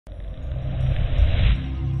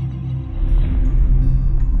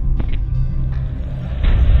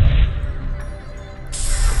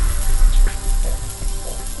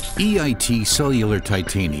EIT Cellular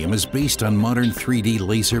Titanium is based on modern 3D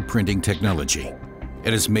laser printing technology.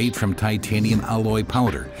 It is made from titanium alloy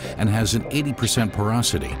powder and has an 80%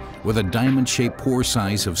 porosity with a diamond-shaped pore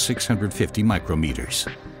size of 650 micrometers.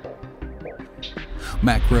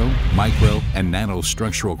 Macro, micro, and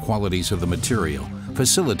nanostructural qualities of the material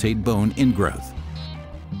facilitate bone ingrowth.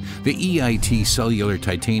 The EIT Cellular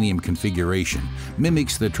Titanium configuration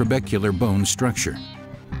mimics the trabecular bone structure.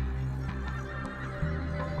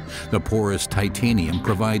 The porous titanium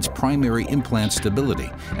provides primary implant stability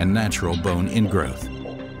and natural bone ingrowth.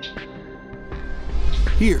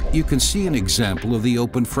 Here you can see an example of the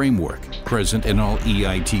open framework present in all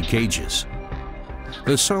EIT cages.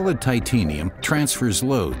 The solid titanium transfers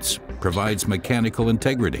loads, provides mechanical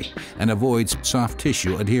integrity, and avoids soft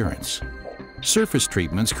tissue adherence. Surface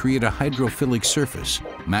treatments create a hydrophilic surface,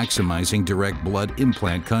 maximizing direct blood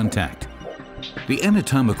implant contact. The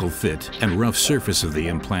anatomical fit and rough surface of the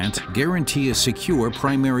implant guarantee a secure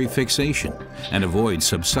primary fixation and avoid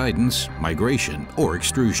subsidence, migration, or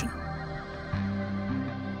extrusion.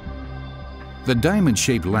 The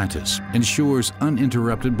diamond-shaped lattice ensures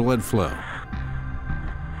uninterrupted blood flow.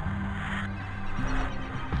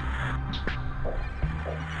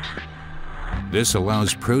 This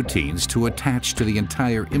allows proteins to attach to the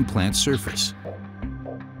entire implant surface.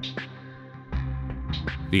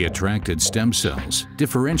 The attracted stem cells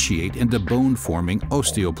differentiate into bone-forming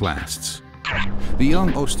osteoclasts. The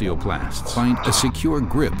young osteoclasts find a secure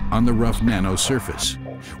grip on the rough nano surface,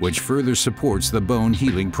 which further supports the bone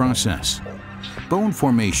healing process. Bone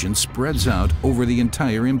formation spreads out over the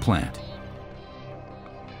entire implant.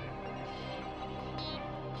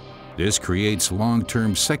 This creates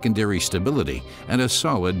long-term secondary stability and a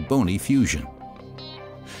solid bony fusion.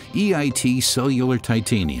 EIT Cellular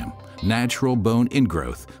Titanium, natural bone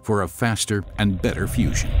ingrowth for a faster and better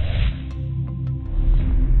fusion.